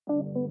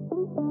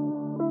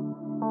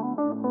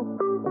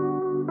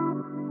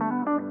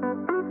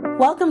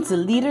Welcome to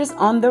Leaders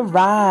on the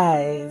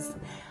Rise.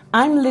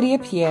 I'm Lydia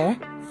Pierre,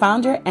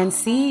 founder and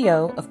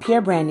CEO of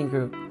Pierre Branding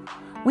Group.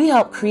 We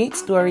help create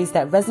stories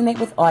that resonate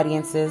with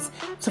audiences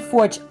to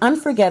forge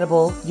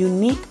unforgettable,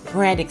 unique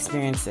brand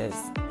experiences.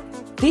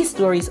 These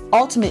stories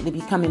ultimately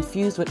become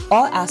infused with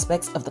all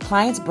aspects of the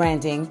client's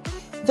branding,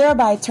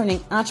 thereby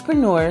turning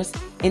entrepreneurs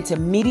into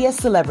media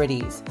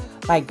celebrities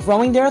by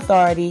growing their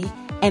authority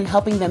and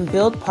helping them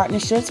build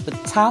partnerships with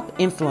top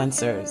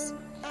influencers.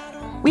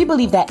 We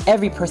believe that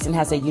every person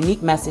has a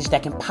unique message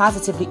that can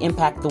positively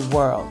impact the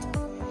world.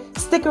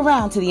 Stick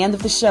around to the end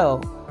of the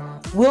show.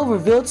 We'll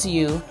reveal to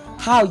you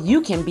how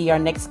you can be our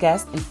next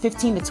guest in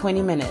 15 to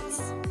 20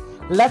 minutes.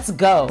 Let's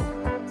go.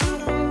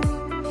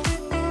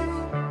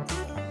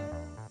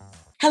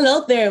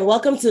 Hello there.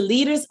 Welcome to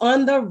Leaders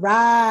on the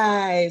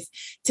Rise.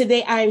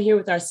 Today, I am here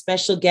with our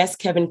special guest,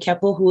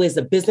 Kepple, who is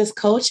a business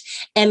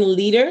coach and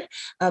leader.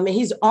 And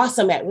he's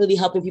awesome at really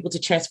helping people to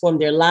transform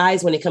their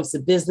lives when it comes to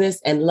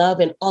business and love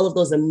and all of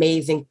those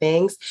amazing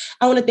things.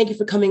 I want to thank you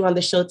for coming on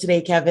the show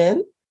today,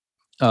 Kevin.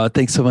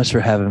 Thanks so much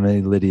for having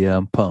me, Lydia.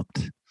 I'm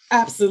pumped.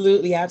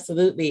 Absolutely.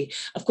 Absolutely.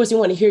 Of course, we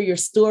want to hear your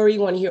story. We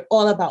want to hear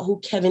all about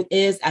who Kevin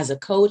is as a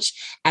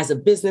coach, as a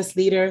business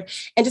leader,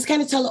 and just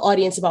kind of tell the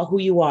audience about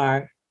who you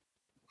are.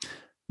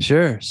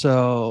 Sure.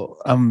 So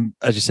I'm,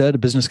 as you said, a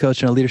business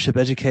coach and a leadership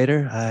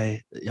educator.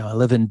 I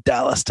live in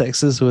Dallas,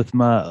 Texas with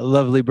my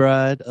lovely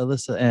bride,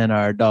 Alyssa, and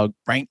our dog,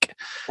 Frank.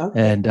 Okay.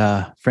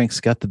 And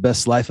Frank's got the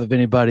best life of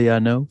anybody I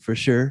know, for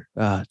sure.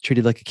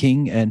 Treated like a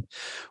king. And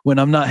when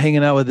I'm not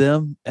hanging out with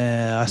them,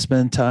 I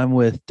spend time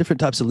with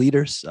different types of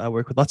leaders. I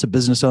work with lots of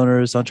business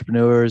owners,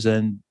 entrepreneurs,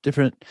 and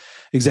different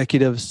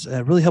executives,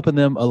 really helping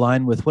them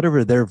align with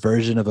whatever their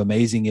version of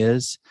amazing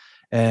is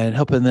and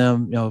helping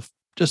them,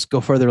 just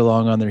go further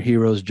along on their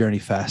hero's journey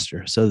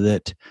faster so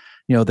that,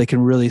 they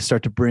can really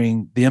start to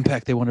bring the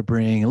impact they want to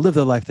bring and live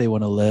the life they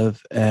want to live,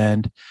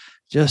 and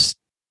just,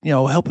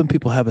 helping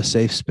people have a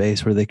safe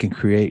space where they can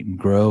create and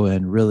grow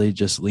and really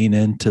just lean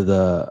into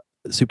the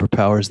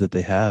superpowers that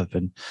they have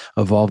and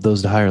evolve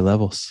those to higher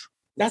levels.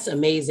 That's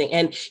amazing.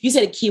 And you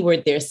said a key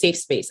word there, safe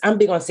space. I'm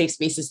big on safe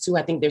spaces too.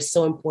 I think they're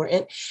so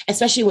important,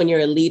 especially when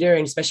you're a leader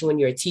and especially when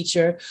you're a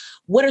teacher.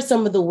 What are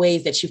some of the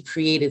ways that you've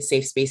created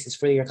safe spaces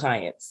for your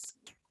clients?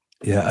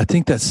 Yeah, I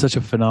think that's such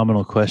a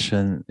phenomenal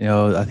question.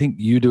 I think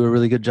you do a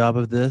really good job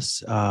of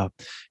this.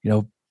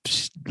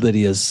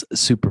 Lydia's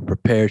super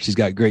prepared. She's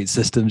got great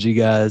systems, you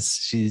guys.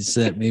 She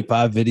sent me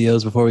 5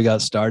 videos before we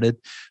got started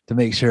to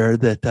make sure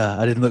that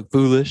I didn't look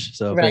foolish.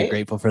 So very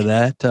grateful for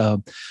that.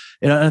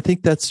 And I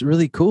think that's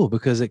really cool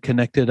because it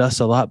connected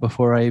us a lot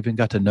before I even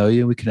got to know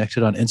you. We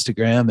connected on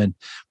Instagram, and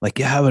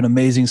you have an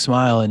amazing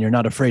smile and you're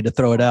not afraid to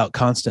throw it out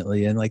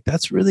constantly. And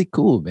that's really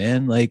cool,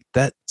 man.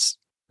 That's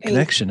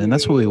connection, and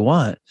that's what we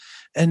want.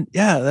 And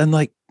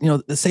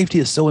the safety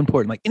is so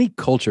important. Any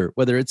culture,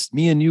 whether it's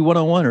me and you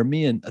one-on-one or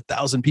me and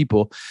 1,000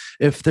 people,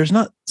 if there's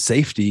not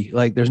safety,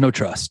 there's no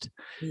trust.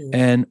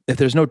 And if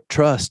there's no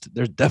trust,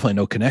 there's definitely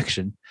no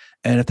connection.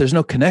 And if there's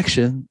no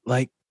connection,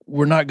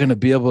 we're not going to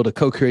be able to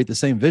co-create the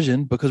same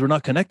vision because we're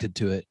not connected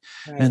to it.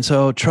 Right. And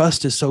so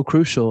trust is so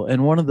crucial.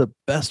 And one of the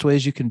best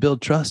ways you can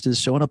build trust is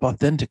showing up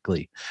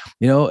authentically,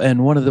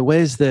 and one of the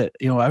ways that,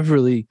 I've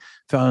really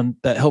found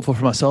that helpful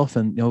for myself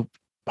and,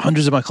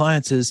 hundreds of my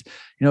clients is,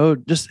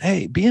 just,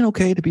 hey, being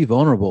okay to be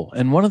vulnerable.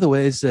 And one of the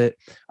ways that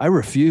I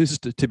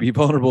refused to be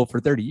vulnerable for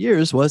 30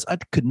 years was I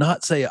could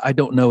not say I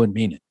don't know and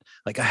mean it.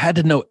 I had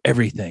to know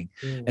everything.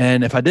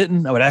 And if I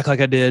didn't, I would act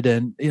like I did.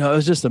 And, it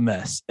was just a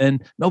mess.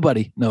 And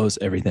nobody knows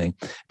everything.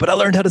 But I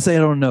learned how to say I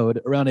don't know at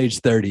around age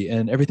 30,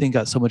 and everything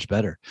got so much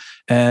better.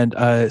 And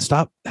I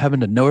stopped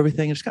having to know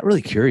everything and just got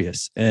really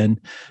curious and,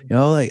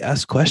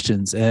 ask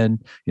questions.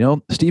 And,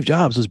 Steve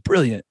Jobs was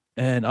brilliant.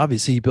 And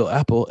obviously he built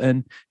Apple,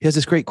 and he has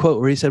this great quote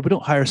where he said, we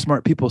don't hire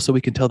smart people so we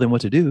can tell them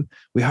what to do.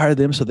 We hire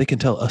them so they can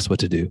tell us what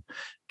to do.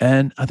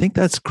 And I think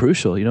that's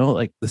crucial.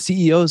 The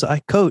CEOs I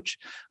coach,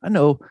 I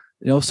know,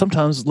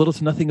 sometimes little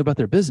to nothing about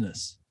their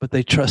business, but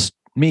they trust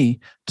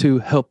me to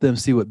help them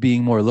see what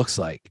being more looks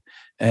like.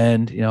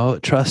 And,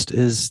 trust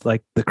is the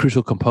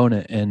crucial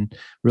component in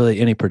really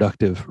any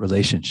productive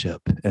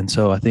relationship. And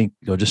so I think,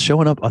 just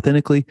showing up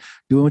authentically,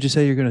 doing what you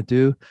say you're going to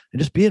do, and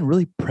just being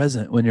really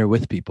present when you're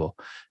with people.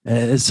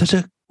 And it's such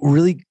a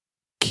really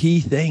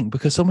key thing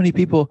because so many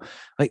people,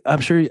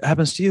 I'm sure it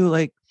happens to you,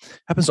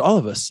 happens to all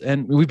of us.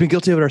 And we've been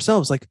guilty of it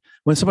ourselves.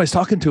 When somebody's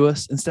talking to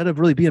us, instead of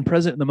really being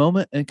present in the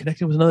moment and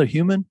connecting with another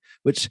human,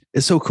 which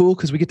is so cool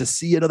because we get to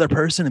see another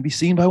person and be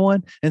seen by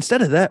one.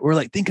 Instead of that,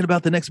 we're thinking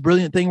about the next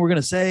brilliant thing we're going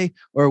to say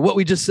or what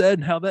we just said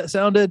and how that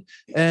sounded.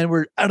 And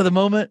we're out of the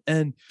moment.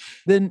 And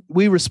then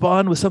we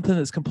respond with something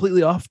that's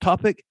completely off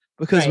topic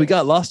because we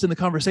got lost in the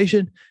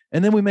conversation.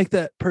 And then we make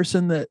that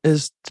person that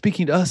is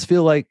speaking to us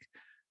feel like,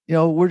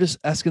 we're just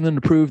asking them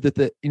to prove that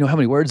how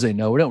many words they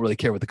know. We don't really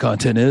care what the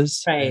content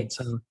is. Right. And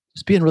so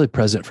just being really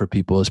present for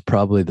people is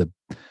probably the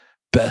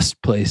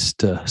best place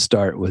to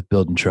start with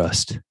building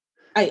trust.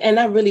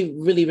 I really,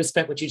 really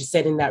respect what you just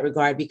said in that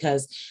regard,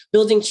 because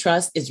building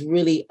trust is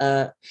really,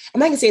 I'm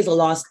not gonna say it's a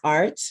lost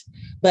art,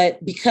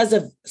 but because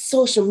of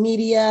social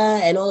media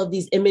and all of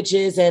these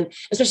images, and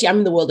especially I'm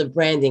in the world of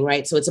branding,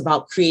 right? So it's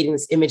about creating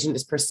this image and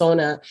this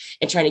persona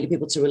and trying to get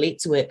people to relate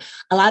to it.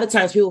 A lot of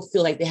times people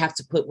feel like they have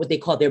to put what they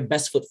call their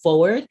best foot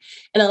forward.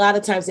 And a lot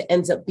of times it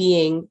ends up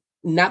being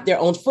not their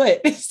own foot,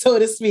 so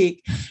to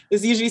speak.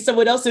 It's usually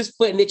someone else's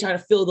foot and they try to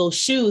fill those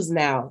shoes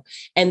now.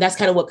 And that's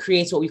kind of what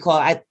creates what we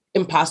call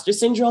imposter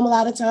syndrome a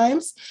lot of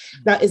times.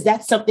 Now, is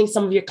that something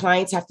some of your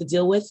clients have to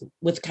deal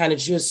with kind of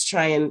just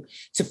trying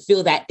to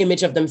fill that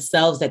image of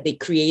themselves that they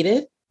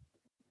created?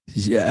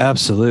 Yeah,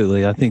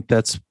 absolutely. I think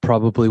that's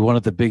probably one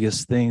of the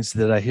biggest things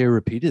that I hear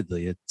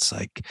repeatedly. It's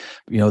like,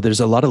 there's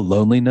a lot of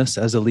loneliness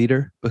as a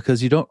leader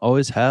because you don't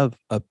always have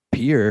a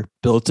peer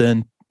built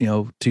in,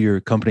 to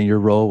your company, your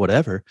role,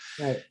 whatever.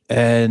 Right.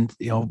 And,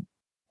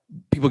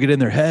 people get in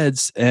their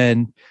heads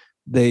and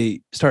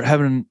they start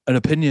having an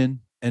opinion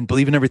and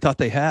believing every thought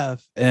they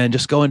have and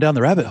just going down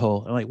the rabbit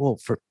hole. I'm like, well,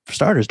 for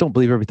starters, don't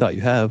believe every thought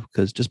you have,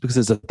 because just because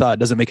it's a thought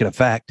doesn't make it a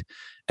fact.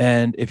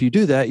 And if you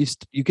do that,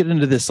 you get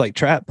into this like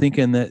trap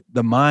thinking that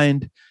the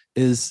mind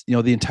is,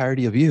 the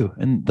entirety of you.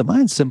 And the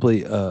mind's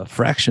simply a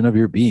fraction of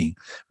your being.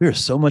 We are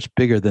so much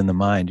bigger than the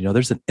mind.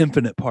 There's an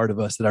infinite part of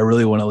us that I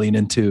really want to lean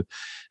into.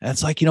 And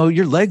it's like,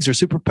 your legs are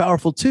super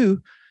powerful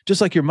too,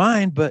 just like your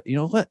mind. But you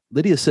know what?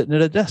 Lydia's sitting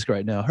at a desk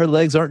right now. Her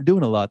legs aren't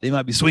doing a lot. They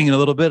might be swinging a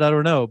little bit. I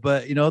don't know.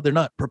 But, they're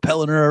not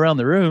propelling her around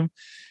the room.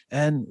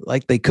 And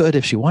like they could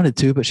if she wanted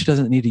to, but she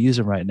doesn't need to use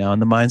them right now.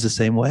 And the mind's the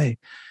same way.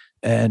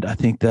 And I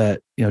think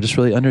that, just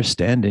really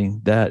understanding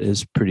that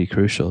is pretty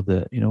crucial,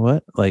 that,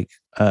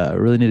 I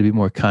really need to be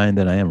more kind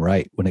than I am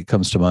right when it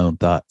comes to my own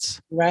thoughts.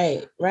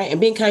 Right.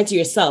 And being kind to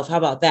yourself. How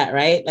about that?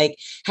 Right. Like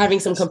having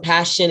some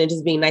compassion and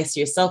just being nice to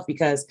yourself,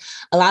 because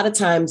a lot of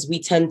times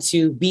we tend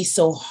to be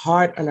so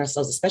hard on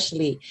ourselves,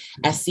 especially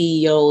as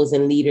CEOs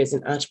and leaders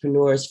and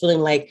entrepreneurs,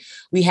 feeling like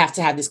we have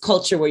to have this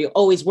culture where you're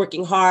always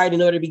working hard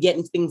in order to be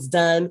getting things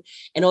done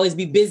and always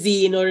be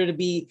busy in order to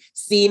be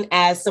seen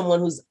as someone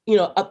who's,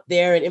 up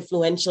there and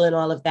influential and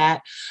all of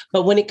that.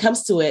 But when it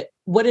comes to it,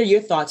 what are your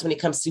thoughts when it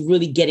comes to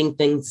really getting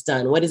things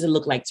done? What does it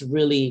look like to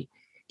really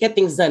get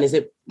things done? Is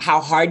it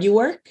how hard you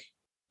work?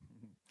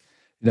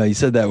 You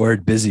said that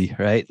word busy,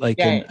 right? Like,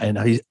 right. And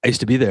I used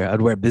to be there.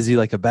 I'd wear busy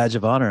like a badge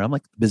of honor. I'm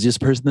like the busiest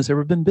person that's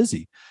ever been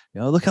busy.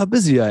 Look how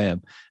busy I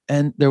am.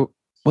 And there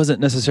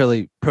wasn't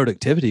necessarily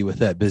productivity with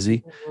that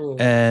busy.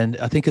 Mm-hmm. And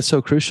I think it's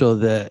so crucial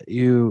that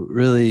you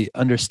really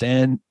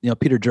understand,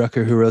 Peter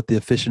Drucker, who wrote The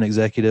Efficient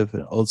Executive,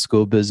 an old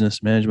school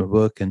business management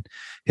book. And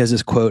he has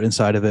this quote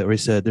inside of it where he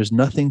said, "There's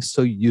nothing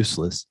so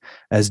useless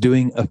as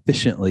doing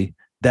efficiently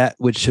that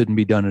which shouldn't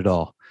be done at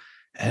all."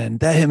 And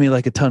that hit me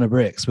like a ton of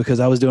bricks,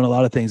 because I was doing a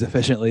lot of things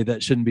efficiently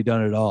that shouldn't be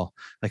done at all.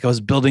 Like I was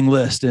building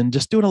lists and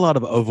just doing a lot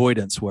of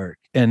avoidance work.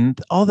 And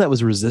all that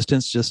was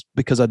resistance, just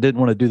because I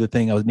didn't want to do the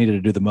thing I was needed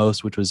to do the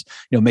most, which was,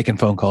 making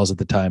phone calls at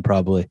the time,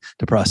 probably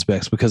to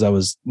prospects, because I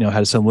was,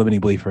 had some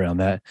limiting belief around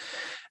that.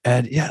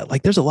 And yeah,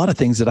 like there's a lot of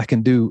things that I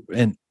can do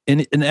in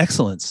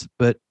excellence,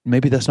 but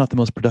maybe that's not the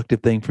most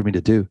productive thing for me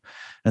to do.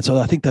 And so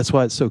I think that's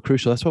why it's so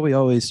crucial. That's why we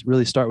always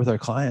really start with our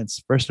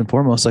clients first and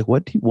foremost, like,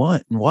 what do you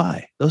want and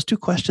why? Those two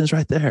questions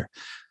right there,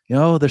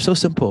 they're so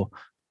simple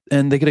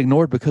and they get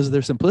ignored because of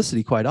their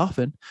simplicity quite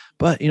often.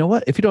 But you know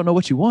what? If you don't know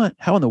what you want,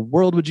 how in the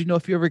world would you know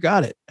if you ever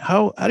got it?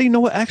 How do you know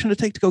what action to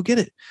take to go get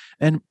it?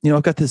 And,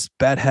 I've got this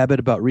bad habit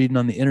about reading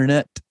on the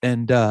internet.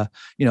 And,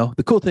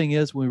 the cool thing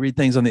is when we read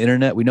things on the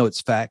internet, we know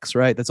it's facts,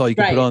 right? That's all you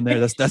can put on there.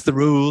 That's the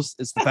rules.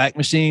 It's the fact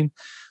machine.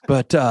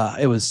 But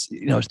it was,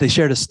 they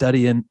shared a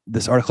study in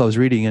this article I was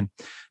reading, and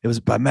it was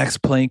by Max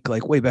Planck,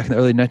 like way back in the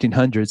early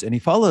 1900s. And he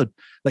followed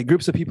like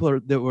groups of people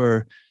that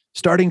were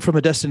starting from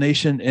a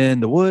destination in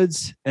the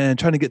woods and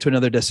trying to get to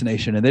another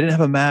destination. And they didn't have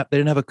a map, they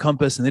didn't have a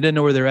compass, and they didn't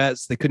know where they're at.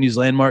 So they couldn't use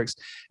landmarks.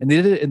 And they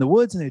did it in the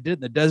woods and they did it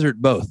in the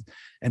desert, both.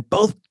 And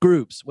both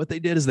groups, what they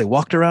did is they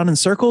walked around in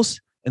circles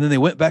and then they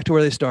went back to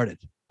where they started.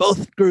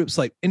 Both groups,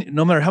 like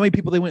no matter how many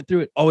people they went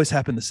through, it always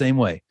happened the same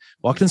way.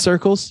 Walked in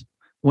circles,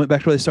 went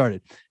back to where they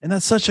started. And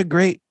that's such a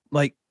great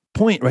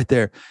point right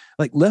there.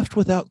 Like left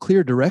without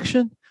clear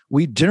direction,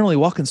 we generally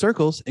walk in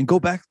circles and go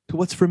back to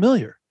what's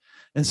familiar.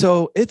 And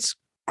so it's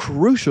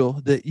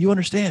crucial that you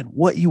understand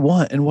what you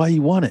want and why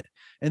you want it.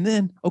 And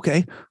then,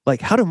 okay,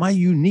 like how do my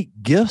unique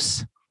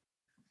gifts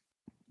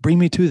bring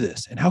me to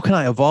this? And how can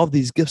I evolve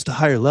these gifts to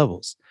higher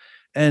levels?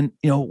 And,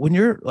 when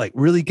you're like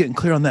really getting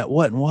clear on that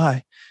what and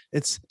why,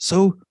 it's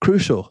so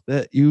crucial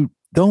that you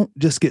don't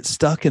just get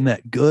stuck in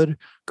that good,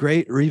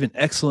 great, or even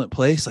excellent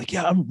place. Like,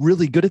 yeah, I'm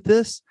really good at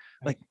this.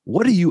 Like,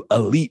 what are you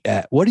elite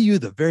at? What are you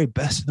the very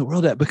best in the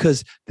world at?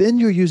 Because then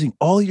you're using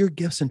all your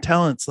gifts and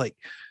talents, like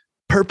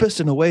purpose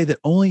in a way that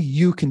only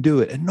you can do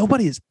it. And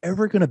nobody is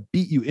ever going to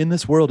beat you in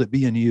this world at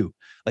being you.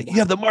 Like you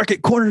have the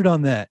market cornered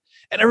on that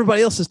and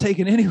everybody else is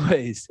taken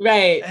anyways.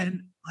 Right.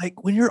 And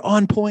like when you're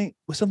on point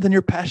with something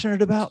you're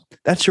passionate about,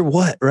 that's your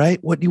what, right?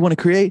 What do you want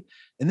to create?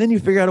 And then you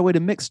figure out a way to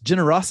mix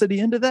generosity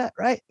into that,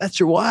 right? That's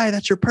your why,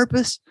 that's your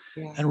purpose.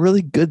 Yeah. And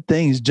really good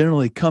things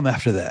generally come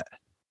after that.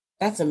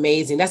 That's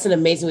amazing. That's an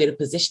amazing way to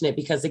position it,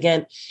 because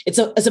again, it's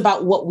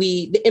about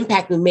the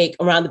impact we make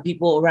around the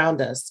people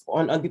around us,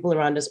 on people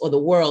around us, or the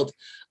world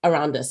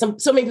around us.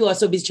 So many people are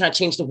so busy trying to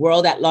change the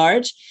world at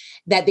large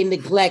that they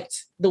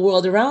neglect the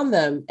world around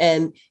them.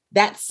 And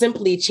that's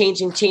simply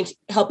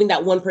helping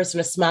that one person,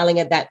 or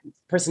smiling at that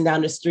person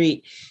down the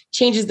street,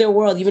 changes their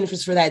world, even if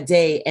it's for that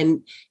day.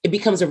 And it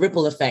becomes a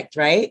ripple effect,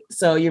 right?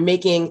 So you're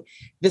making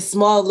this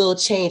small little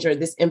change, or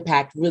this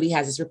impact really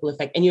has this ripple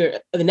effect, and you're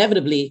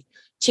inevitably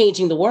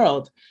changing the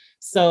world.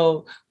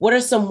 So what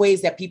are some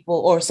ways that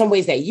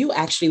you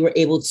actually were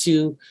able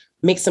to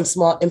make some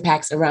small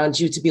impacts around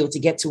you to be able to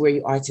get to where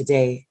you are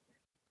today?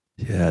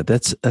 Yeah,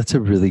 that's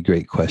a really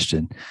great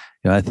question.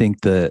 I think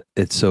that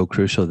it's so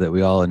crucial that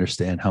we all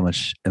understand how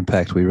much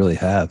impact we really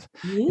have.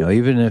 Mm-hmm.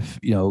 Even if,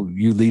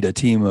 you lead a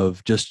team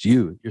of just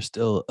you're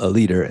still a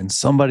leader, and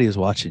somebody is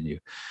watching you.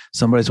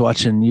 Somebody's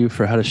watching you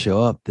for how to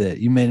show up that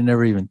you may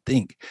never even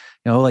think.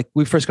 Like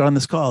we first got on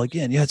this call,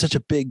 again, you had such a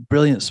big,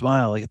 brilliant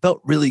smile. Like it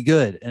felt really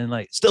good, and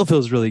like still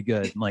feels really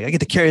good. And like I get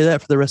to carry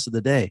that for the rest of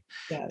the day.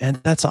 Yeah. And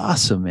that's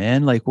awesome,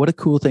 man. Like what a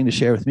cool thing to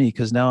share with me,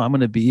 because now I'm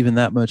going to be even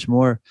that much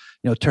more,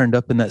 turned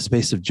up in that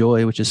space of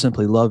joy, which is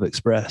simply love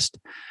expressed.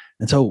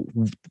 And so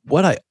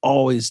what I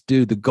always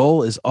do, the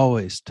goal is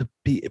always to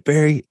be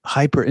very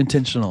hyper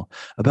intentional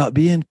about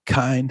being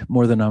kind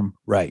more than I'm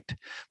right.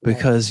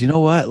 Because you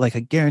know what? Like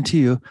I guarantee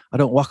you, I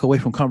don't walk away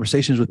from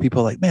conversations with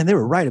people like, man, they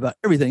were right about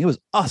everything. It was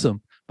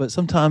awesome. But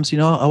sometimes,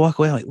 I walk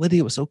away like,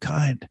 Lydia was so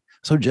kind,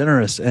 so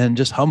generous, and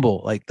just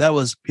humble. Like that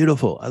was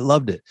beautiful. I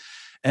loved it.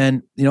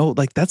 And,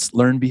 like that's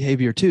learned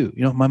behavior too.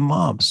 My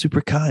mom's super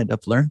kind.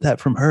 I've learned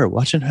that from her,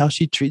 watching how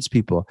she treats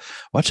people,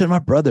 watching my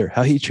brother,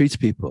 how he treats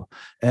people.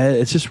 And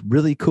it's just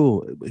really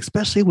cool,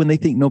 especially when they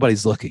think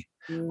nobody's looking.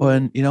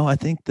 And, I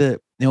think that,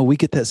 we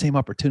get that same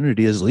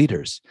opportunity as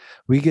leaders.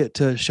 We get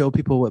to show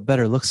people what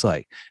better looks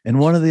like. And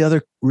one of the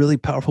other really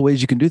powerful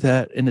ways you can do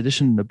that, in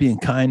addition to being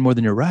kind more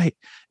than you're right,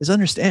 is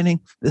understanding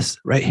this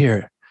right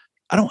here.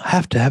 I don't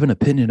have to have an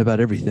opinion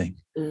about everything.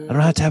 I don't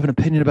have to have an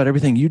opinion about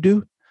everything you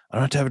do. I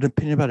don't have to have an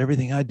opinion about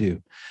everything I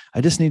do. I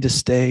just need to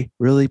stay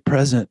really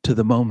present to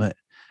the moment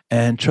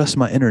and trust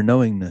my inner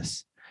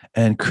knowingness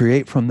and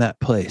create from that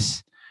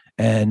place.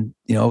 And,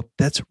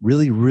 that's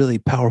really, really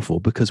powerful,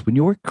 because when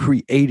you're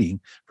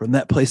creating from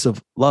that place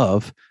of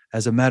love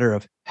as a matter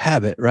of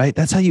habit, right?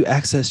 That's how you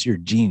access your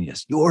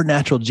genius, your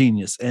natural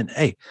genius. And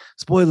hey,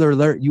 spoiler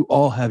alert, you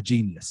all have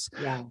genius.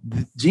 Yeah.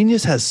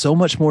 Genius has so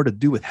much more to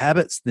do with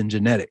habits than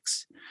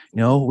genetics.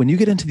 When you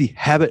get into the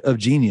habit of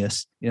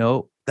genius,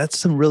 that's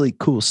some really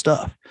cool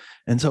stuff.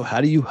 And so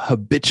how do you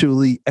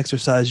habitually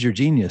exercise your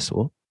genius?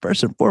 Well,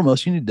 first and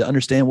foremost, you need to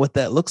understand what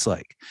that looks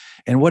like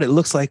and what it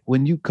looks like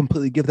when you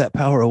completely give that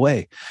power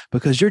away,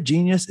 because your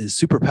genius is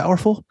super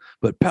powerful,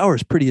 but power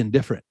is pretty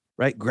indifferent,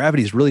 right?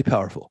 Gravity is really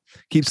powerful,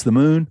 keeps the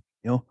moon,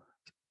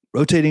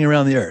 rotating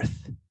around the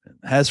earth,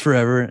 has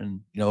forever,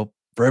 and,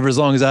 forever as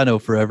long as I know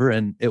forever.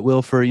 And it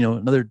will for,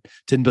 another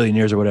 10 billion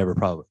years or whatever,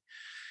 probably.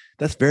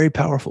 That's very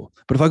powerful.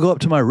 But if I go up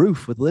to my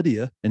roof with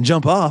Lydia and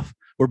jump off,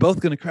 we're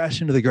both going to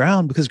crash into the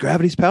ground, because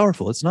gravity's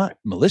powerful. It's not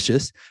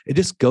malicious. It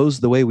just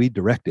goes the way we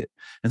direct it.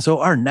 And so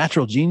our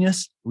natural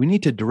genius, we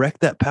need to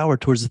direct that power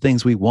towards the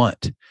things we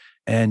want.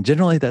 And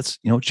generally that's,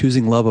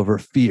 choosing love over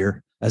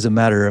fear as a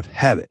matter of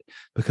habit,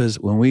 because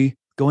when we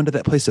go into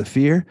that place of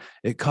fear,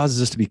 it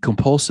causes us to be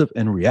compulsive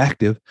and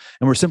reactive,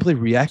 and we're simply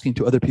reacting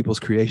to other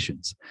people's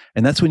creations.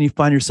 And that's when you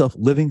find yourself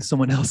living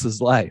someone else's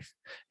life.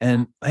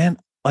 And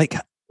like,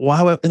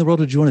 why in the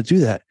world would you want to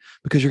do that?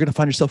 Because you're going to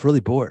find yourself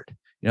really bored.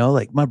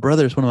 Like my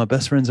brother is one of my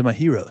best friends and my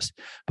heroes.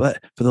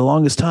 But for the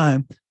longest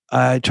time,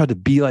 I tried to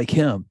be like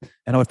him,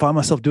 and I would find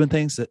myself doing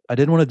things that I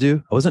didn't want to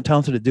do. I wasn't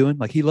talented at doing.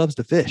 Like he loves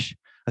to fish.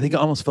 I think I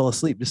almost fell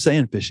asleep just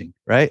saying fishing,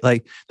 right?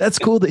 Like that's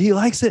cool that he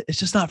likes it. It's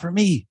just not for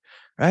me,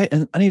 right?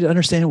 And I need to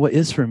understand what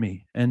is for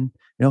me, and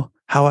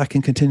how I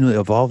can continually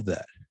evolve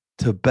that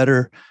to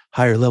better,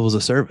 higher levels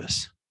of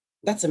service.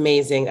 That's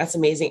amazing. That's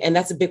amazing. And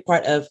that's a big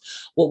part of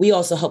what we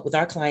also help with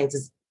our clients,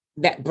 is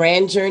that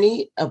brand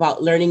journey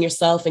about learning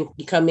yourself and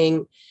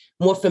becoming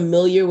more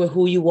familiar with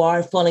who you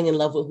are, falling in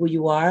love with who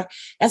you are.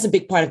 That's a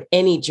big part of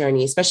any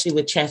journey, especially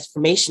with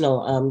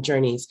transformational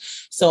journeys.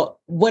 So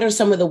what are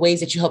some of the ways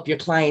that you help your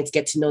clients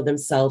get to know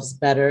themselves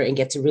better and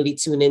get to really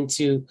tune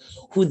into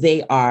who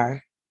they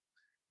are?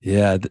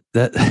 Yeah,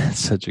 that's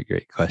such a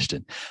great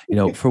question.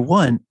 For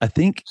one, I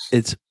think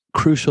it's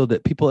crucial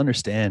that people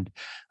understand,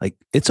 like,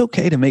 it's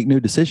okay to make new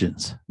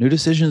decisions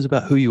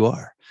about who you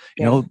are.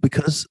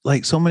 Because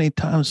like so many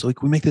times,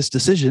 like we make this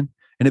decision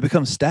and it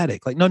becomes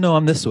static. Like, no,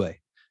 I'm this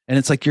way. And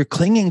it's like you're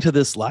clinging to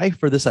this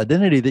life or this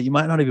identity that you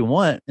might not even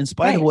want, in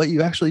spite of what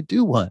you actually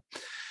do want.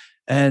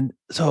 And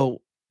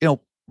so,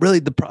 really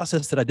the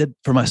process that I did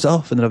for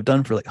myself and that I've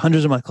done for like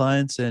hundreds of my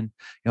clients, and,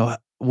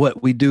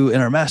 what we do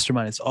in our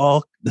mastermind, it's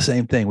all the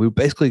same thing. We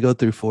basically go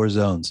through 4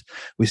 zones.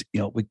 We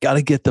got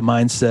to get the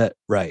mindset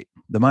right.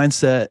 The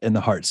mindset and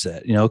the heart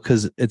set,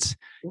 because it's,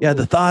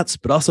 the thoughts,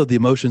 but also the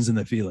emotions and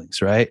the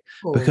feelings, right?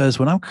 Cool. Because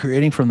when I'm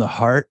creating from the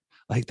heart,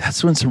 like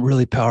that's when some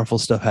really powerful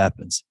stuff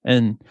happens.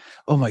 And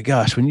oh my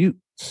gosh, when you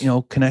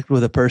connect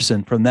with a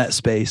person from that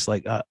space,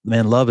 like,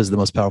 man, love is the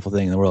most powerful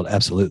thing in the world.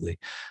 Absolutely.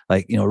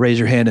 Like, raise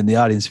your hand in the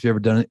audience if you've ever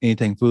done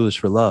anything foolish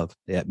for love.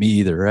 Yeah, me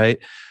either. Right.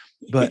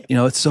 But,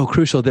 it's so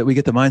crucial that we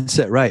get the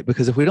mindset right,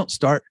 because if we don't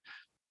start,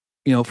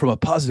 from a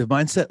positive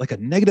mindset, like a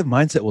negative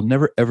mindset will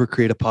never, ever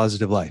create a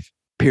positive life,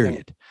 period.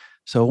 Right.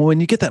 So when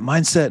you get that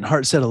mindset and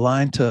heart set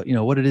aligned to,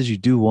 what it is you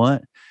do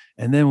want,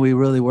 and then we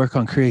really work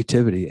on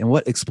creativity and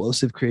what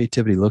explosive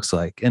creativity looks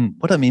like. And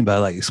what I mean by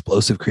like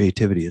explosive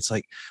creativity, it's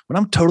like when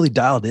I'm totally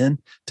dialed in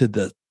to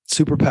the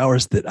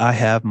superpowers that I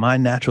have, my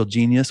natural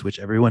genius, which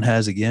everyone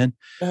has again,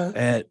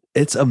 and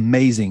it's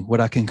amazing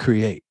what I can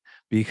create,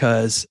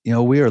 because,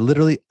 we are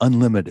literally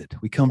unlimited.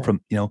 We come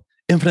from,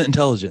 infinite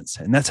intelligence,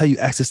 and that's how you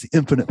access the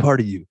infinite part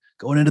of you,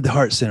 going into the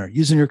heart center,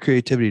 using your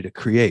creativity to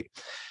create.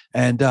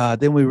 And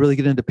then we really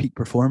get into peak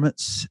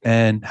performance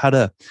and how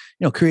to,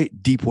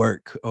 create deep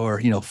work,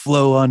 or,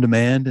 flow on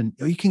demand. And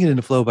you can get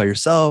into flow by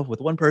yourself,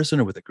 with one person,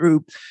 or with a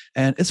group.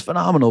 And it's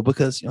phenomenal,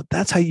 because,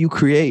 that's how you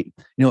create,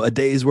 a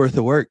day's worth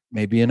of work,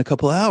 maybe in a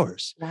couple of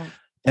hours. Wow.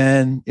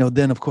 And,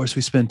 then of course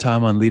we spend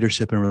time on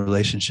leadership and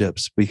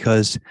relationships,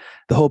 because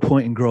the whole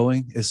point in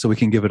growing is so we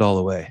can give it all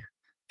away.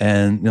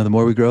 And, the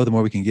more we grow, the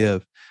more we can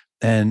give.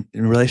 And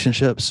in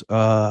relationships,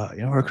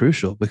 are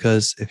crucial,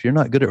 because if you're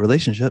not good at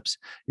relationships,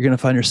 you're going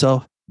to find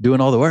yourself doing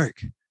all the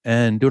work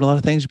and doing a lot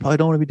of things you probably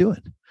don't want to be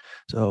doing.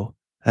 So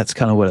that's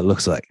kind of what it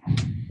looks like.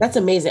 That's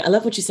amazing. I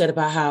love what you said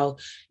about how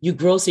you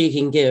grow so you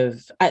can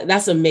give.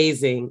 That's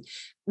amazing.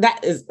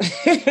 That is,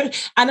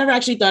 I never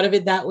actually thought of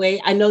it that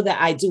way. I know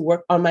that I do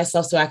work on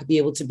myself so I could be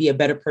able to be a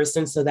better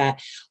person, so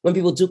that when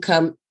people do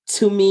come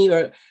to me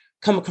or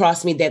come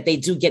across me, that they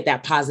do get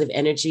that positive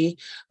energy.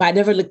 But I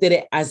never looked at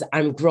it as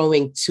I'm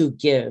growing to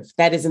give.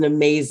 That is an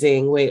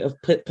amazing way of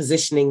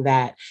positioning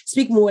that.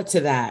 Speak more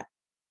to that.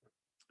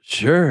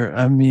 Sure.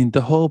 I mean,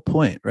 the whole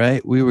point,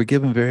 right? We were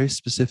given very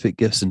specific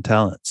gifts and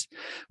talents.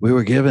 We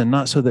were given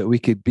not so that we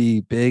could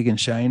be big and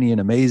shiny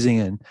and amazing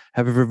and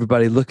have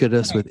everybody look at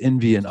us with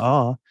envy and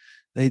awe.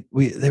 They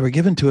were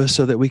given to us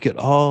so that we could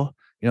all,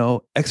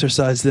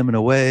 exercise them in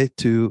a way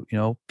to,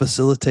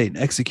 facilitate and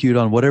execute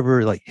on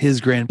whatever like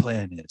his grand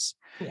plan is.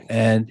 Yes.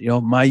 And,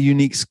 my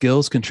unique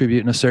skills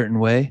contribute in a certain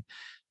way,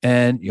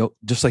 and,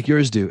 just like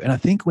yours do. And I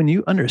think when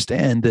you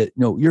understand that,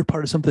 you're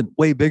part of something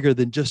way bigger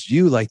than just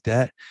you like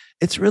that,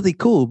 it's really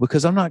cool,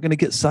 because I'm not going to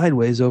get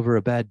sideways over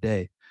a bad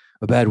day,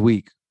 a bad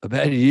week, a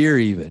bad year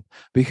even,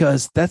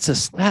 because that's a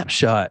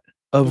snapshot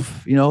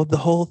of, the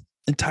whole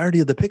entirety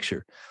of the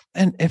picture.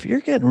 And if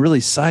you're getting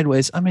really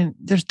sideways, I mean,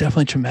 there's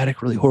definitely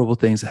traumatic, really horrible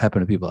things that happen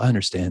to people. I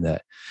understand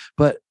that.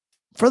 But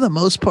for the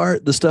most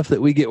part, the stuff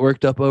that we get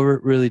worked up over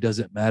really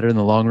doesn't matter in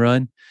the long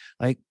run.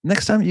 Like,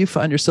 next time you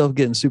find yourself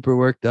getting super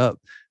worked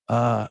up,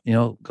 go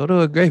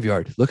to a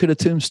graveyard, look at a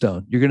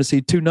tombstone. You're going to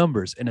see two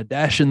numbers and a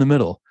dash in the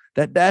middle.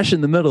 That dash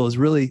in the middle is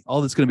really all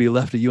that's going to be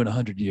left of you in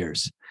 100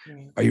 years.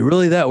 Right. Are you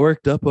really that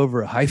worked up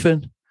over a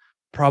hyphen?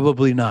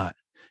 Probably not.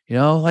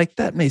 Like,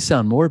 that may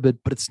sound morbid,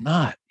 but it's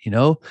not.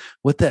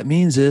 What that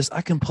means is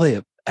I can play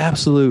at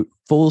absolute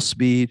full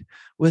speed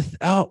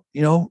without,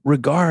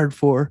 regard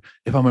for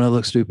if I'm going to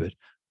look stupid,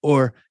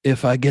 or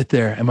if I get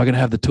there, am I going to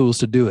have the tools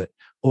to do it,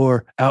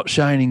 or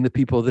outshining the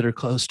people that are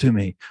close to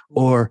me,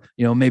 or,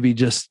 maybe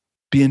just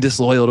being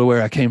disloyal to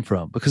where I came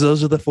from, because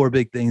those are the four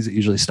big things that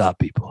usually stop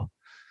people.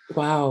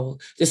 Wow.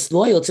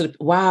 Disloyal to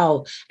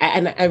wow.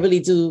 And I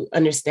really do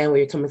understand where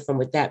you're coming from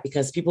with that,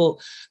 because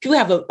people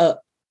have a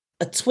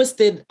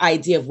twisted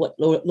idea of what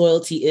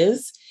loyalty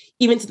is,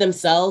 even to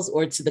themselves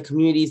or to the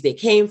communities they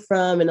came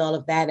from and all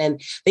of that.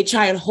 And they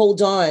try and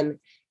hold on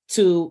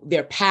to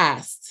their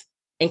past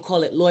and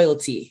call it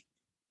loyalty,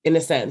 in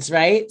a sense,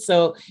 right?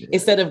 So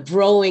instead of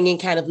growing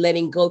and kind of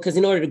letting go, because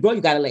in order to grow,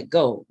 you got to let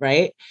go,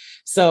 right?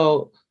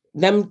 So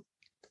them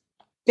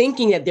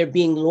thinking that they're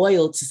being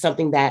loyal to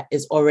something that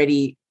is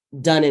already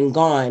done and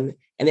gone,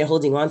 and they're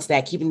holding on to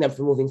that, keeping them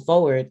from moving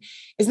forward,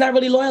 is not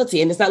really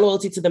loyalty. And it's not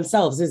loyalty to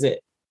themselves, is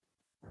it?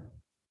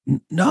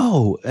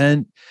 No.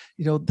 And,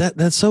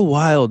 that's so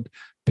wild,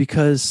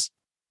 because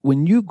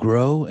when you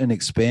grow and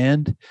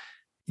expand,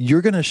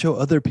 you're going to show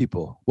other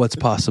people what's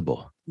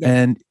possible. Yeah.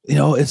 And,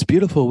 it's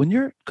beautiful when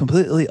you're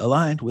completely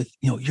aligned with,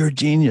 your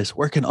genius,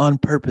 working on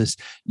purpose.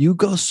 You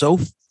go so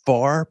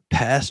far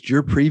past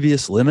your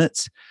previous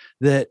limits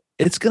that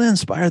it's going to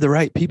inspire the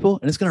right people,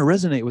 and it's going to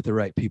resonate with the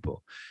right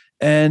people.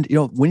 And,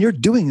 when you're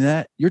doing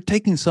that, you're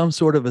taking some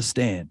sort of a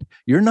stand.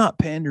 You're not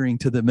pandering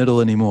to the middle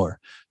anymore,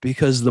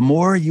 because the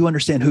more you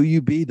understand who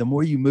you be, the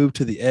more you move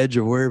to the edge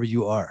of wherever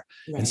you are.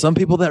 Right. And some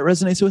people that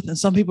resonates with, and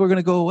some people are going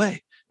to go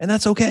away, and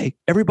that's okay.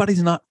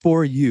 Everybody's not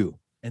for you,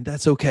 and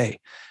that's okay.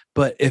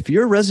 But if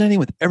you're resonating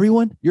with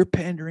everyone, you're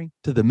pandering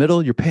to the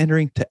middle, you're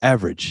pandering to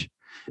average.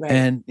 Right.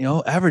 And,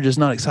 average is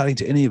not exciting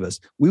to any of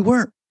us. We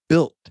weren't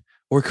built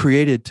or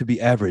created to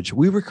be average.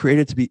 We were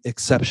created to be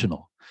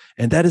exceptional.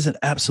 And that is an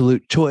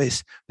absolute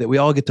choice that we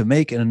all get to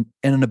make, and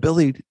an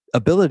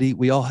ability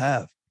we all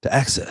have to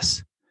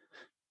access.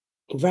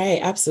 Right.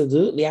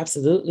 Absolutely.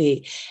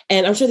 Absolutely.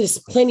 And I'm sure there's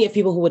plenty of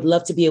people who would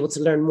love to be able to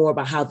learn more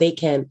about how they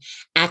can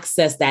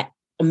access that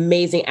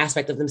amazing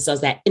aspect of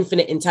themselves, that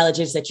infinite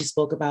intelligence that you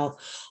spoke about.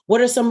 What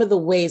are some of the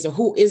ways, or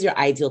who is your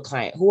ideal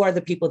client? Who are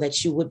the people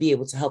that you would be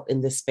able to help in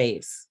this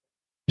space?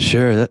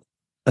 Sure.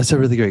 That's a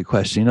really great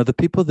question. The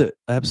people that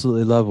I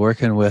absolutely love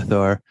working with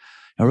are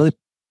really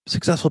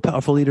successful,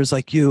 powerful leaders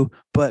like you,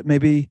 but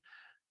maybe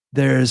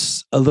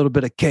there's a little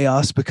bit of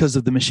chaos because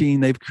of the machine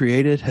they've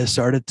created has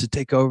started to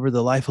take over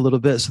the life a little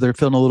bit. So they're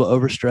feeling a little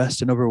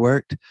overstressed and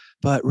overworked,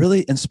 but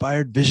really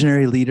inspired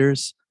visionary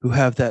leaders who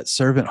have that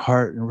servant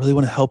heart and really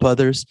want to help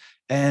others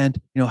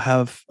and,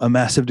 have a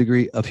massive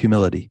degree of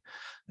humility.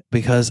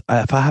 Because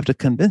if I have to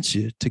convince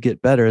you to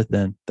get better,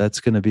 then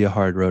that's going to be a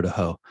hard row to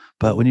hoe.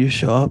 But when you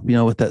show up,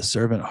 with that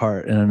servant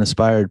heart in an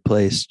inspired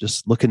place,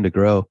 just looking to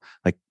grow,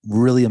 like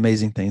really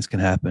amazing things can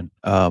happen.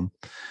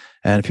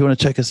 And if you want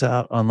to check us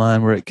out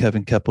online, we're at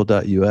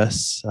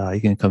kevinkepple.us.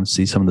 You can come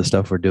see some of the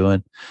stuff we're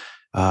doing.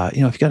 If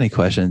you got any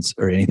questions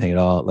or anything at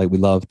all, we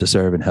love to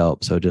serve and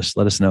help. So just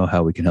let us know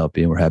how we can help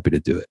you, and we're happy to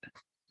do it.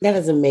 That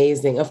is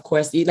amazing. Of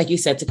course, like you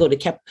said, to go to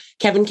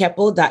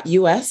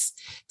kevinkepple.us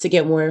to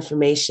get more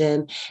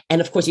information.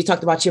 And of course, you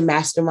talked about your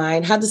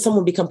mastermind. How does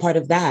someone become part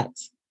of that?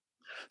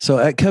 So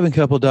at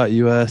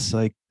kevinkepple.us,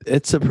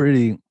 it's a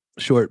pretty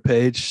short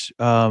page,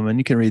 and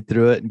you can read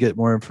through it and get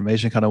more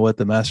information, kind of what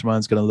the mastermind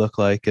is going to look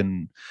like,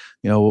 and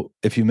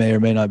if you may or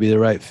may not be the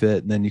right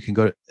fit. And then you can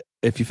go,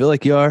 if you feel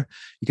like you are,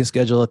 you can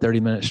schedule a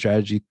 30-minute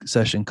strategy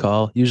session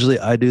call. Usually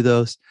I do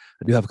those.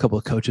 I do have a couple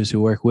of coaches who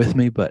work with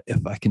me, but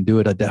if I can do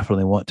it, I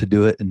definitely want to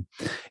do it. And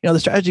the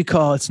strategy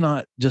call, it's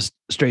not just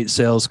straight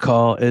sales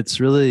call.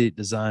 It's really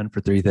designed for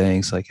three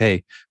things. Like,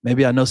 hey,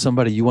 maybe I know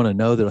somebody you want to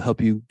know that'll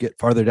help you get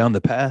farther down the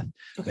path.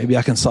 Okay. Maybe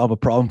I can solve a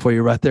problem for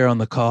you right there on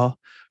the call.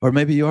 Or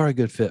maybe you are a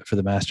good fit for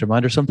the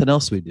mastermind or something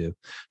else we do.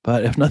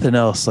 But if nothing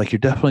else, you're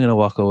definitely going to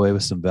walk away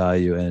with some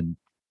value and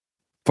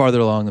farther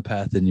along the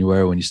path than you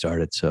were when you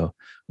started. So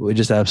we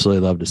just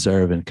absolutely love to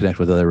serve and connect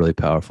with other really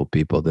powerful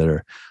people that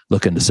are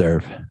looking to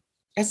serve.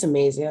 That's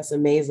amazing. That's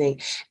amazing.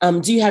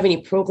 Do you have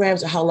any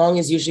programs, or how long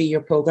is usually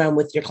your program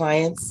with your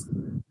clients?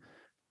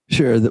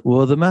 Sure.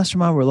 Well, the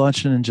mastermind we're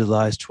launching in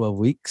July is 12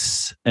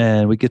 weeks,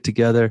 and we get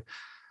together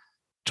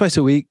twice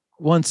a week.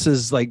 Once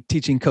is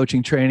teaching,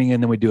 coaching, training,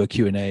 and then we do a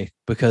Q&A,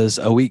 because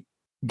a week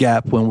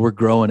gap when we're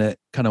growing at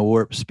kind of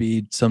warp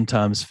speed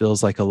sometimes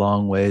feels like a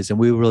long ways. And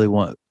we really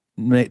want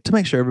to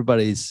make sure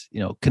everybody's,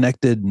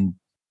 connected and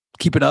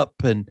keeping up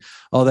and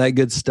all that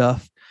good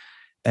stuff.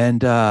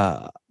 And,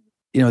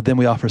 then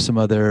we offer some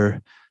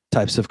other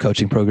types of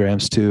coaching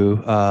programs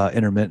too,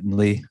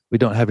 intermittently. We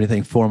don't have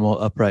anything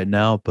formal up right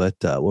now, but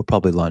we'll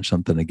probably launch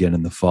something again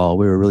in the fall.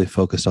 We were really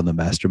focused on the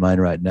mastermind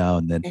right now,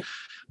 and then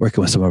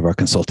working with some of our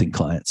consulting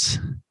clients.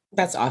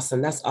 That's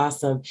awesome. That's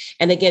awesome.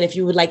 And again, if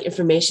you would like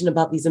information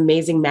about these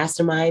amazing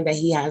mastermind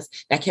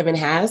that Kevin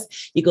has,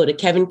 you go to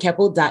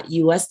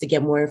kevinkepple.us to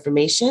get more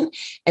information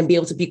and be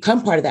able to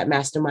become part of that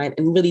mastermind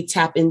and really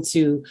tap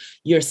into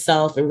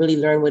yourself and really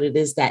learn what it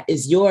is that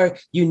is your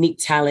unique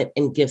talent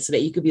and gift, so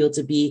that you could be able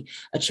to be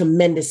a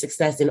tremendous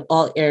success in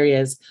all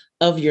areas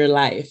of your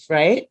life,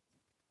 right?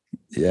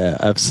 Yeah,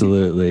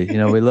 absolutely.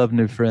 We love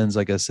new friends,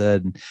 like I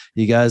said.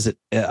 You guys,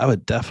 I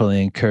would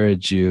definitely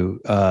encourage you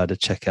to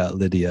check out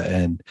Lydia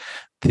and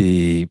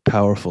the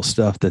powerful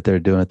stuff that they're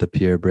doing at the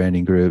Pierre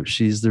Branding Group.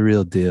 She's the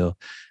real deal.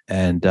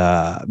 And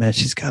man,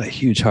 she's got a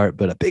huge heart,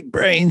 but a big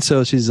brain.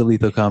 So she's a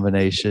lethal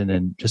combination,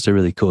 and just a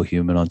really cool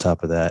human on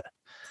top of that.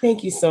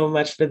 Thank you so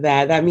much for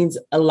that. That means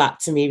a lot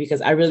to me,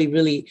 because I really,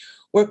 really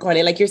work on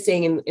it. Like you're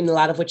saying, in a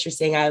lot of what you're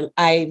saying,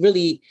 I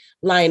really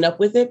line up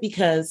with it,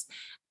 because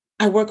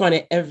I work on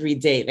it every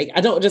day.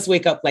 I don't just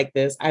wake up like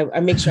this. I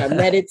make sure I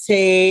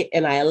meditate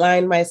and I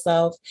align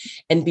myself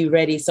and be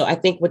ready. So I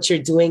think what you're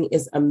doing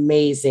is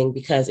amazing,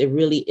 because it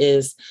really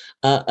is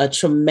a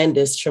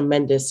tremendous,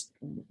 tremendous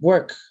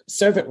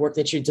servant work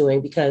that you're doing,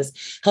 because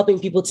helping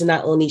people to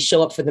not only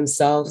show up for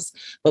themselves,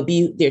 but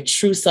be their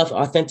true self,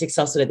 authentic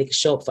self, so that they can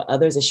show up for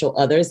others and show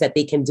others that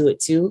they can do it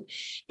too.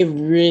 It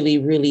really,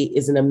 really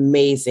is an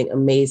amazing,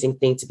 amazing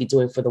thing to be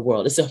doing for the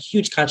world. It's a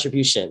huge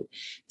contribution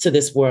to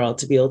this world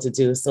to be able to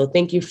do. So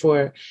thank you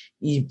for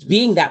you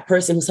being that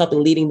person who's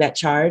leading that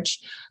charge,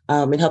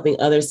 and helping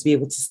others to be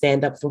able to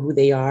stand up for who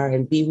they are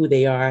and be who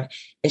they are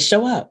and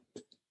show up.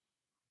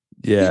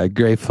 Yeah,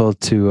 grateful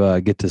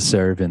to get to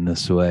serve in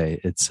this way.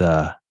 It's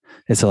a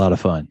lot of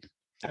fun.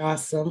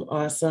 Awesome.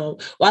 Awesome.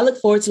 Well, I look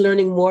forward to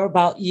learning more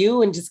about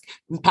you and just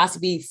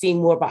possibly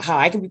seeing more about how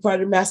I can be part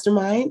of the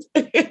mastermind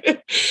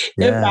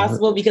if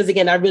possible, because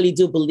again, I really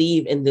do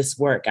believe in this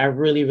work. I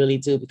really, really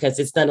do, because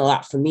it's done a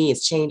lot for me.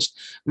 It's changed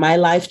my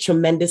life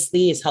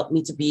tremendously. It's helped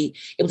me to be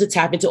able to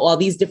tap into all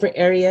these different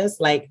areas,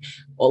 like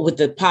with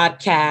the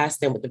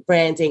podcast and with the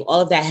branding.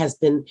 All of that has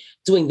been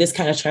doing this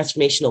kind of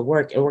transformational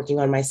work and working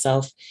on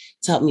myself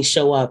to help me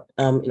show up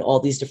in all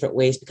these different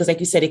ways. Because like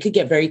you said, it could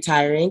get very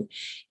tiring.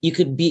 You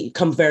could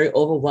become very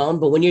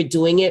overwhelmed. But when you're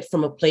doing it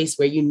from a place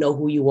where you know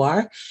who you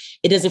are,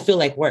 it doesn't feel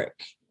like work.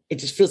 It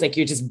just feels like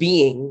you're just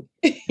being,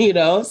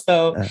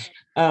 So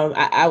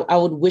I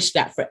would wish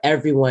that for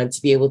everyone,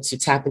 to be able to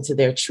tap into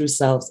their true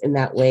selves in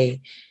that way.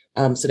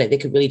 so that they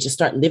could really just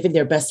start living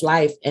their best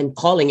life and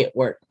calling it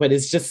work, but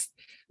it's just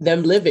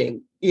them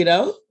living, you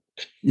know?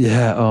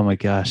 Yeah. Oh my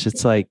gosh.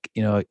 It's like,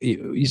 you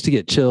used to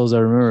get chills. I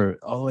remember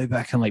all the way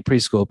back in like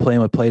preschool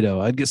playing with Play-Doh.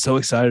 I'd get so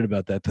excited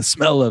about that. The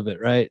smell of it.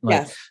 Right. Like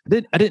Yes.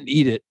 I didn't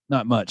eat it,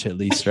 not much at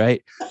least.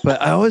 Right.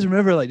 But I always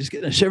remember like just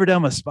getting a shiver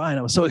down my spine.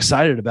 I was so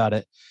excited about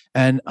it.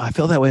 And I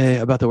feel that way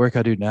about the work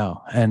I do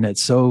now. And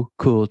it's so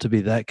cool to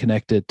be that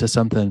connected to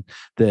something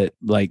that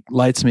like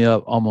lights me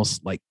up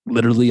almost like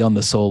literally on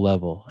the soul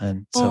level.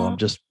 And so I'm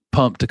just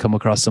pumped to come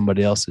across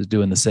somebody else who's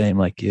doing the same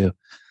like you.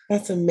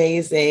 That's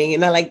amazing.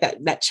 And I like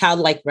that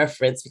childlike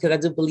reference, because I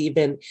do believe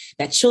in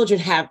that children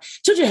have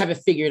it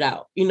figured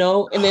out,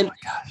 and then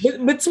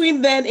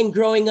between then and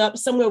growing up,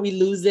 somewhere we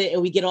lose it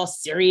and we get all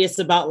serious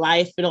about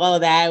life and all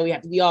of that. We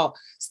have to be all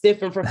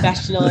stiff and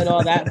professional and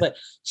all that. But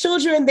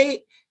children,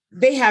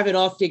 they have it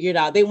all figured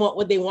out. They want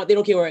what they want. They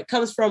don't care where it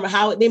comes from or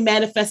how they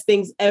manifest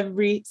things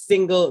every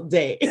single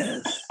day.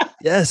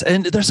 Yes.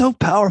 And they're so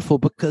powerful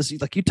because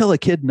like you tell a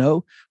kid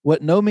no,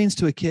 what no means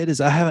to a kid is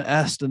I haven't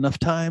asked enough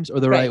times or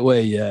the right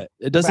way yet.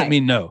 It doesn't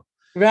mean no.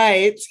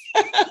 Right.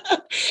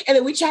 And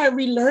then we try to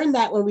relearn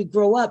that when we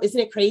grow up.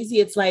 Isn't it crazy?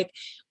 It's like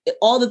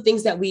all the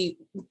things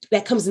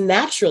that comes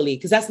naturally,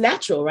 because that's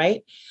natural,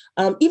 right?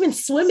 Even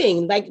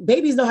swimming, like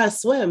babies know how to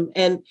swim.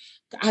 And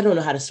I don't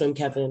know how to swim,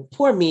 Kevin.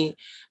 Poor me.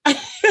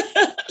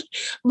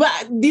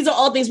 But these are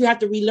all things we have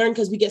to relearn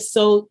because we get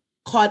so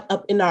caught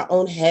up in our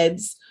own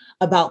heads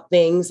about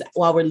things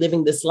while we're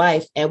living this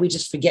life. And we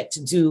just forget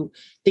to do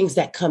things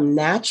that come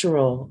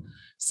natural.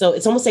 So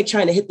it's almost like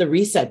trying to hit the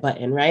reset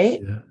button,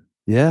 right?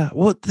 Yeah.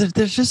 Well,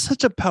 there's just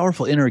such a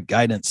powerful inner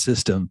guidance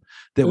system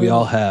that we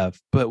all have,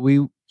 but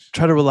we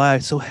try to rely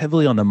so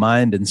heavily on the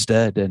mind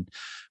instead. And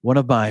one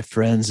of my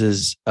friends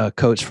is a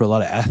coach for a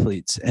lot of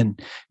athletes.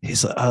 And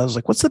I was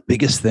like, what's the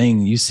biggest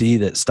thing you see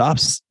that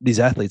stops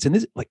these athletes? And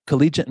it's like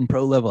collegiate and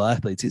pro level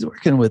athletes. He's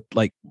working with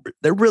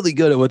they're really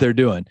good at what they're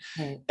doing.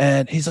 Right.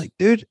 And he's like,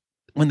 dude,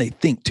 when they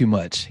think too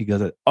much, he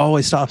goes, it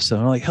always stops them.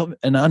 I'm like, help me.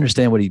 And I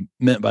understand what he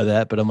meant by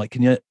that, but I'm like,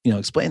 can you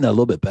explain that a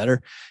little bit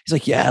better? He's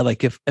like, yeah,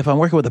 like if I'm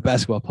working with a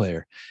basketball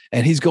player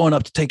and he's going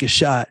up to take a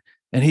shot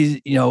and he's,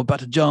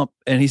 about to jump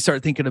and he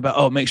starts thinking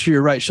about, make sure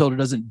your right shoulder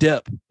doesn't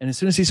dip. And as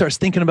soon as he starts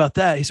thinking about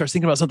that, he starts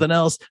thinking about something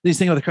else. Then he's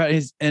thinking about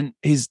the crowd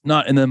he's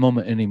not in the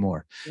moment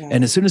anymore. Yeah.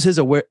 And as soon as his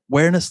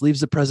awareness leaves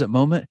the present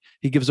moment,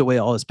 he gives away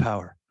all his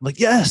power. I'm like,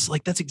 yes,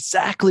 like that's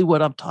exactly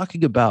what I'm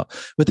talking about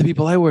with the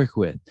people I work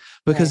with.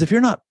 Because if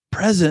you're not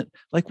present,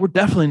 like we're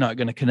definitely not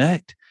going to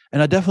connect.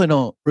 And I definitely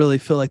don't really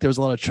feel like there was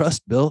a lot of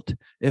trust built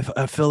if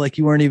I feel like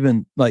you weren't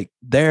even like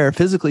there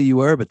physically. You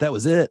were, but that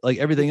was it. Like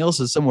everything else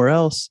is somewhere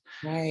else.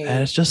 Right.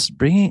 And it's just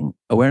bringing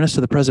awareness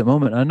to the present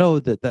moment. I know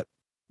that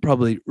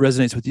probably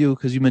resonates with you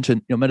because you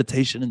mentioned,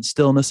 meditation and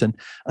stillness. And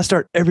I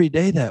start every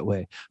day that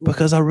way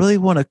because I really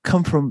want to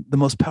come from the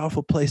most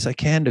powerful place I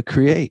can to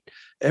create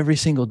every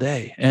single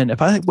day. And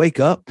if I wake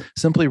up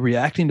simply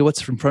reacting to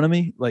what's in front of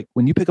me, like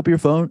when you pick up your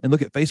phone and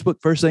look at Facebook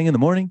first thing in the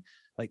morning,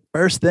 like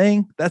first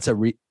thing, that's a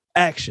reaction.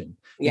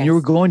 Yes. And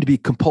you're going to be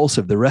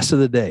compulsive the rest of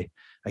the day.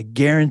 I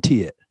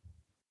guarantee it.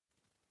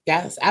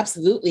 Yes,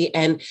 absolutely.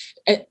 And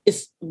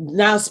it's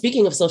now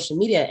speaking of social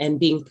media and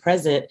being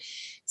present,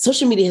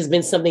 social media has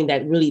been something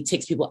that really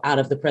takes people out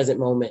of the present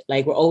moment.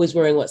 Like we're always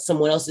worrying what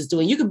someone else is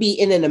doing. You could be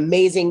in an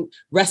amazing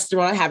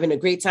restaurant, having a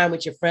great time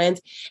with your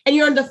friends, and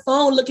you're on the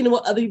phone looking at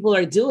what other people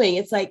are doing.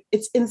 It's like,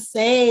 it's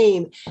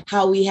insane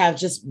how we have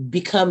just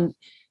become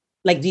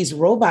like these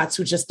robots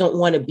who just don't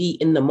want to be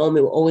in the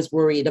moment. We're always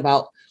worried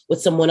about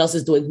what someone else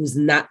is doing who's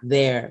not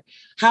there.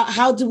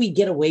 How do we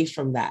get away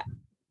from that?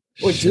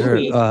 Or do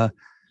we?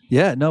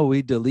 Yeah, no,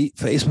 we delete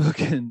Facebook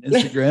and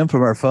Instagram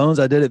from our phones.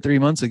 I did it 3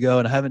 months ago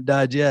and I haven't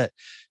died yet.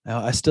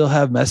 Now, I still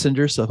have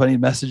Messenger. So if I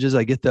need messages,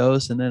 I get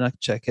those. And then I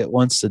check it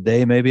once a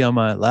day, maybe on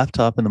my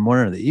laptop in the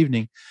morning or the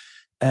evening.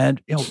 And,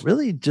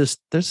 really just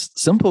there's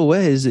simple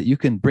ways that you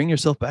can bring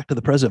yourself back to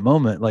the present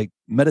moment, like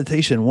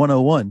meditation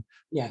 101.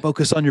 Yeah.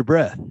 Focus on your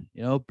breath,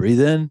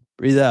 breathe in,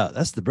 breathe out.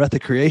 That's the breath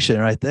of creation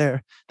right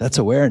there. That's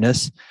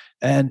awareness.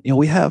 And,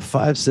 we have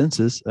 5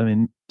 senses. I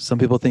mean, some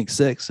people think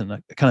 6, and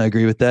I kind of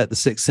agree with that. The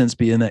 6th sense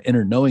being that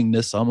inner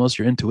knowingness, almost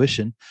your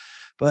intuition.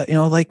 But,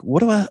 like, what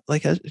do I,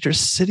 like, as you're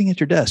sitting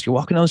at your desk, you're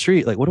walking down the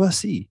street, like, what do I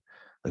see?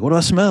 Like, what do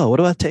I smell? What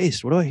do I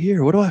taste? What do I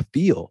hear? What do I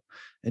feel?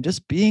 And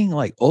just being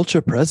like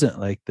ultra present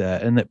like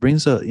that. And that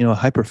brings a,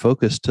 hyper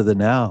focus to the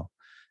now.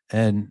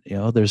 And,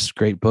 there's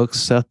great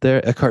books out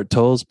there. Eckhart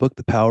Tolle's book,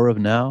 The Power of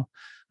Now.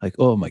 Like,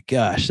 oh my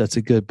gosh, that's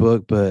a good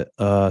book. But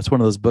it's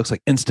one of those books,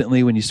 like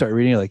instantly when you start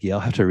reading, you're like, yeah,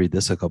 I'll have to read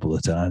this a couple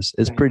of times.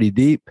 It's pretty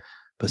deep,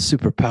 but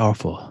super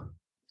powerful.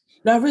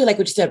 No, I really like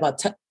what you said about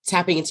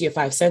tapping into your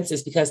 5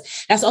 senses,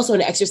 because that's also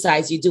an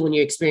exercise you do when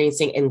you're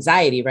experiencing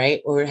anxiety,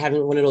 right? Or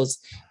having one of those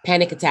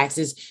panic attacks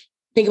is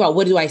think about,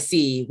 what do I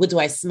see? What do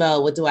I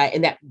smell?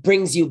 And that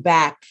brings you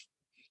back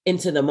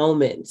into the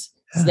moment.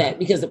 So that,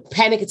 because the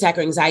panic attack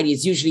or anxiety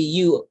is usually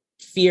you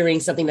fearing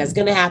something that's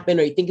going to happen,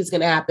 or you think it's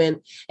going to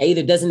happen, and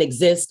either doesn't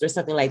exist or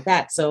something like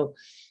that. So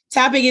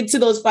tapping into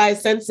those five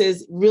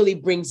senses really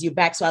brings you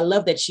back. So I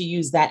love that you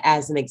use that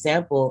as an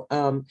example.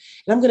 And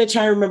I'm going to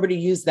try and remember to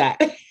use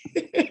that.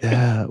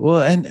 Yeah.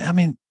 Well, and I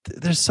mean,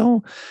 there's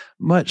so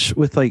much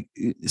with like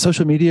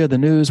social media, the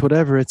news,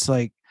 whatever. It's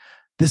like,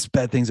 this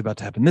bad thing's about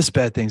to happen. This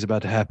bad thing's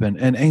about to happen.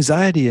 And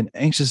anxiety and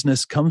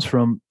anxiousness comes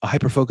from a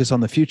hyper focus on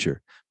the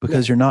future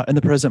because you're not in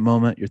the present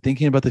moment. You're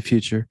thinking about the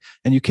future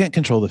and you can't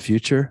control the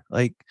future.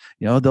 Like,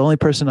 the only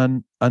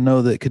person I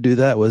know that could do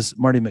that was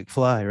Marty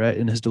McFly, right?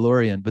 In his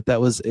DeLorean, but that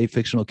was a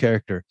fictional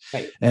character.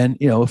 Right. And,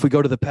 if we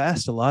go to the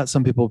past a lot,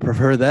 some people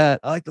prefer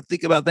that. I like to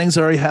think about things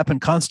that already happened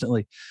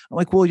constantly. I'm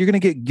like, well, you're going to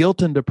get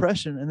guilt and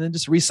depression and then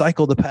just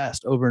recycle the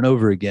past over and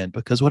over again,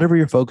 because whatever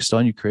you're focused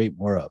on, you create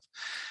more of.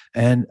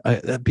 And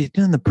being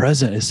in the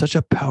present is such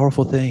a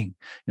powerful thing.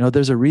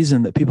 There's a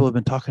reason that people have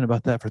been talking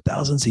about that for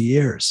thousands of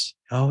years,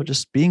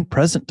 just being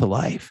present to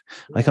life.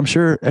 Like, I'm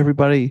sure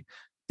everybody,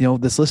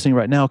 that's listening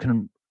right now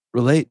can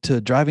relate to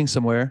driving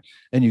somewhere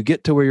and you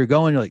get to where you're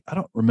going. You're like, I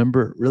don't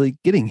remember really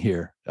getting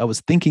here. I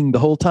was thinking the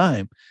whole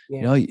time.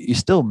 You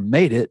still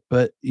made it,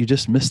 but you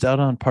just missed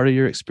out on part of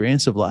your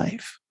experience of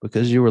life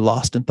because you were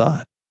lost in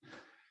thought.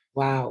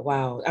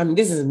 Wow. I mean,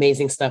 this is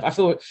amazing stuff. I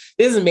feel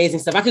this is amazing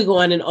stuff. I could go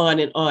on and on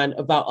and on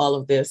about all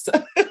of this.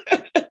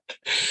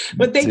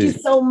 But thank you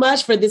so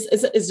much for this.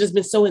 It's just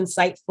been so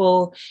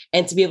insightful,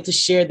 and to be able to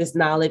share this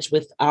knowledge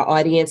with our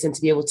audience and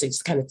to be able to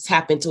just kind of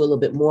tap into a little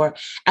bit more.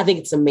 I think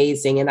it's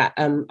amazing. And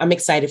I'm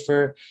excited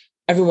for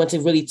everyone to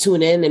really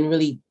tune in and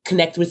really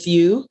connect with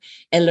you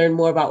and learn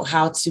more about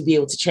how to be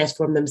able to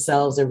transform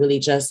themselves and really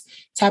just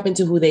tap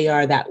into who they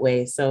are that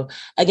way. So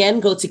again,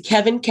 go to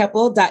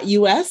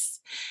kevinkepple.us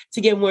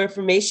to get more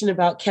information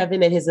about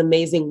Kevin and his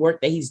amazing work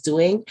that he's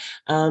doing,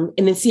 and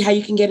then see how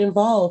you can get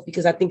involved,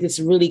 because I think it's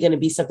really going to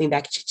be something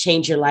that can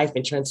change your life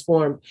and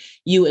transform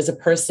you as a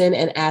person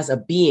and as a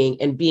being,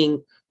 and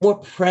being more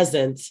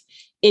present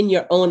in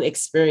your own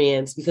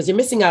experience, because you're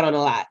missing out on a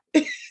lot.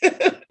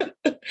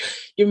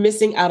 You're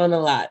missing out on a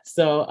lot.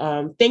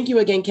 So thank you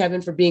again,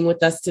 Kevin, for being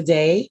with us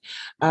today.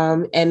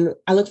 And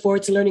I look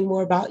forward to learning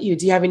more about you.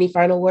 Do you have any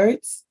final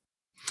words?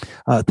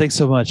 Thanks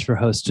so much for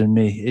hosting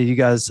me. You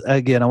guys,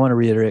 again, I want to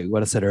reiterate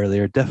what I said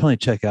earlier. Definitely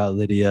check out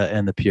Lydia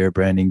and the Pierre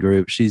Branding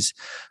Group. She's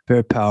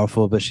very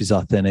powerful, but she's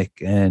authentic.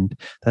 And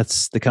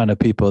that's the kind of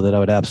people that I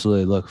would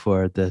absolutely look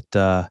for,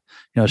 that,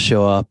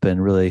 show up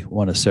and really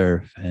want to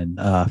serve. And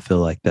I feel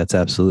like that's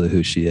absolutely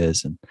who she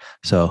is. And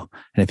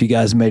if you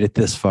guys made it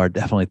this far,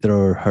 definitely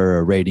throw her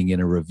a rating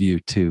and a review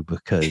too,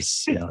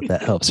 because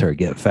that helps her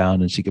get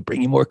found and she could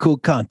bring you more cool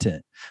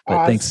content. But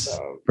awesome. Thanks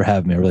for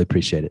having me. I really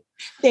appreciate it.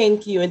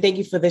 Thank you. And thank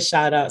you for the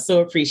shout out.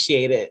 So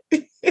appreciate it.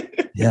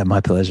 Yeah,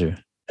 my pleasure.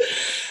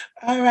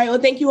 All right.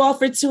 Well, thank you all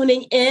for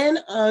tuning in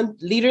on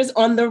Leaders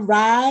on the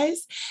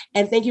Rise.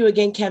 And thank you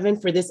again, Kevin,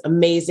 for this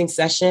amazing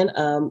session.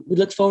 We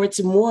look forward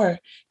to more.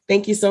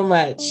 Thank you so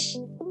much.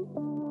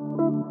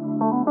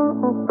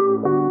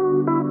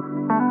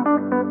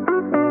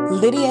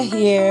 Lydia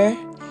here.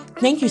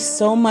 Thank you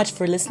so much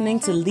for listening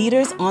to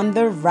Leaders on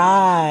the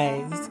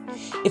Rise.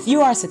 If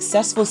you are a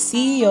successful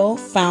CEO,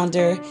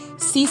 founder,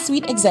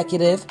 C-suite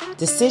executive,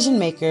 decision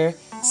maker,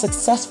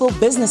 successful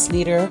business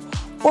leader,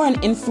 or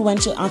an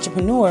influential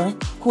entrepreneur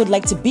who would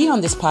like to be on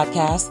this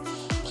podcast,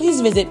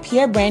 please visit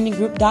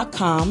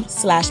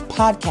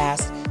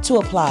pierrebrandinggroup.com/podcast to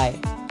apply.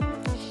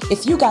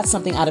 If you got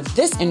something out of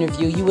this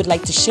interview you would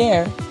like to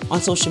share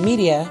on social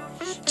media,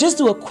 just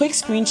do a quick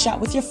screenshot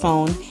with your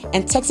phone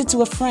and text it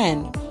to a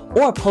friend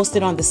or post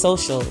it on the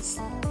socials.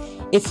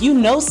 If you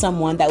know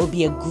someone that would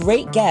be a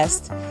great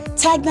guest,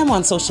 tag them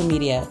on social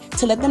media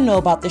to let them know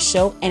about the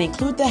show and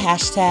include the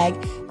hashtag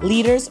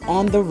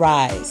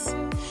LeadersOnTheRise.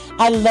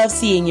 I love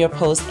seeing your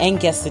posts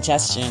and guest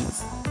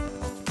suggestions.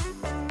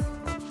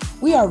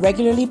 We are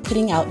regularly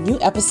putting out new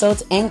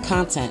episodes and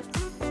content.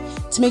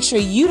 To make sure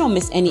you don't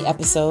miss any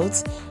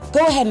episodes,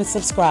 go ahead and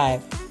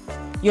subscribe.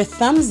 Your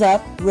thumbs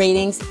up,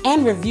 ratings,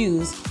 and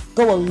reviews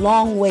go a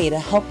long way to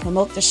help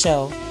promote the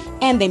show,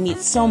 and they mean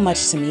so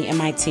much to me and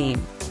my team.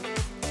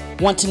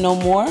 Want to know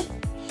more?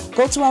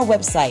 Go to our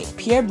website,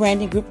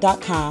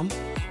 pierrebrandinggroup.com,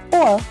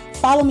 or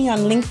follow me on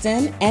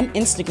LinkedIn and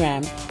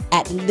Instagram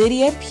at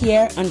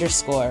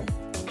LydiaPierre_.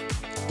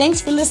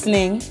 Thanks for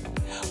listening.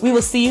 We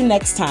will see you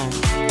next time.